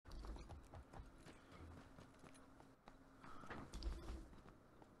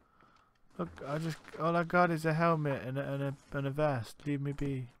Look, all I got is a helmet and a vest. Leave me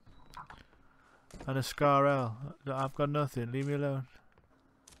be. And a Scar L. I've got nothing. Leave me alone.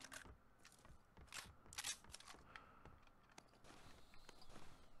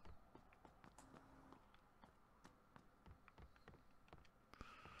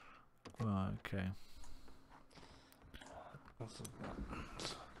 Right, okay.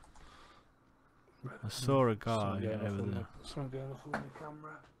 I saw a guy over there. Someone going off on the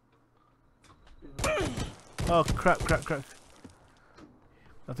camera. Oh crap, crap, crap.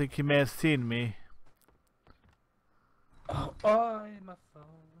 I think he may have seen me. Oh, my phone.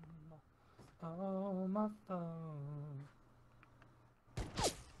 Oh, my phone.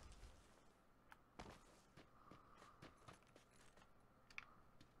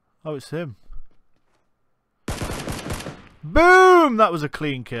 Oh, it's him. Boom! That was a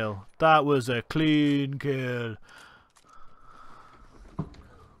clean kill. That was a clean kill.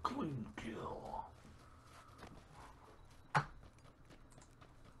 Clean kill.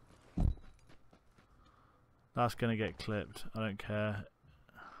 That's gonna get clipped. I don't care.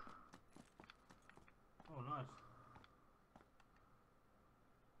 Oh, nice.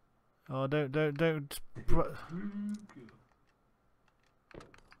 Oh, don't.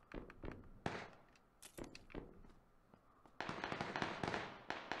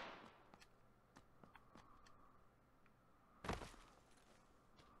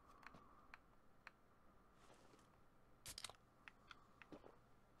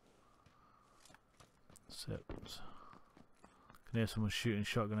 Can hear someone shooting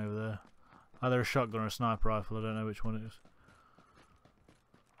shotgun over there. Either a shotgun or a sniper rifle. I don't know which one it is.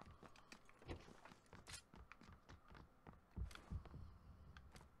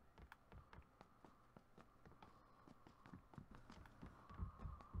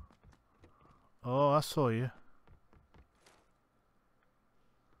 Oh, I saw you.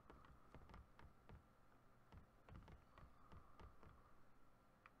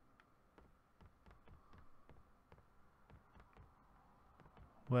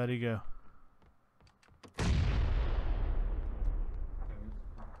 Where'd he go?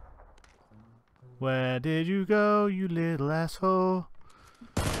 Where did you go, you little asshole?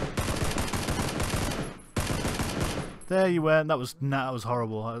 There you went. That was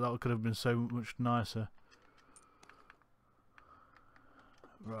horrible. That could have been so much nicer.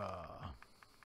 Right.